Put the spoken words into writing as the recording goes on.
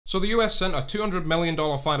So the US sent a $200 million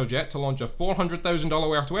fighter jet to launch a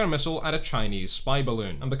 $400,000 air-to-air missile at a Chinese spy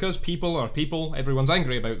balloon. And because people are people, everyone's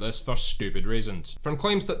angry about this for stupid reasons. From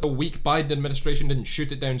claims that the weak Biden administration didn't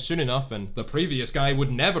shoot it down soon enough, and the previous guy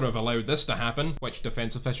would never have allowed this to happen, which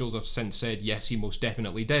defense officials have since said yes, he most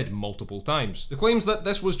definitely did multiple times. The claims that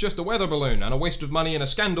this was just a weather balloon and a waste of money and a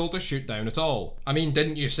scandal to shoot down at all. I mean,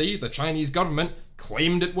 didn't you see? The Chinese government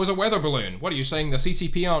claimed it was a weather balloon. What are you saying, the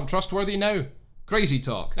CCP aren't trustworthy now? Crazy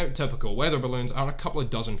talk. Now, typical weather balloons are a couple of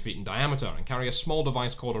dozen feet in diameter and carry a small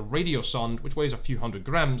device called a radiosonde, which weighs a few hundred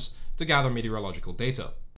grams, to gather meteorological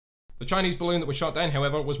data. The Chinese balloon that was shot down,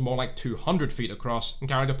 however, was more like 200 feet across and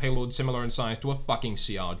carried a payload similar in size to a fucking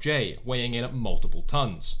CRJ, weighing in at multiple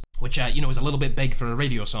tons. Which, you know, is a little bit big for a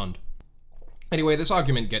radiosonde. Anyway, this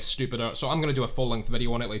argument gets stupider, so I'm going to do a full-length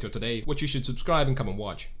video on it later today, which you should subscribe and come and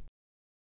watch.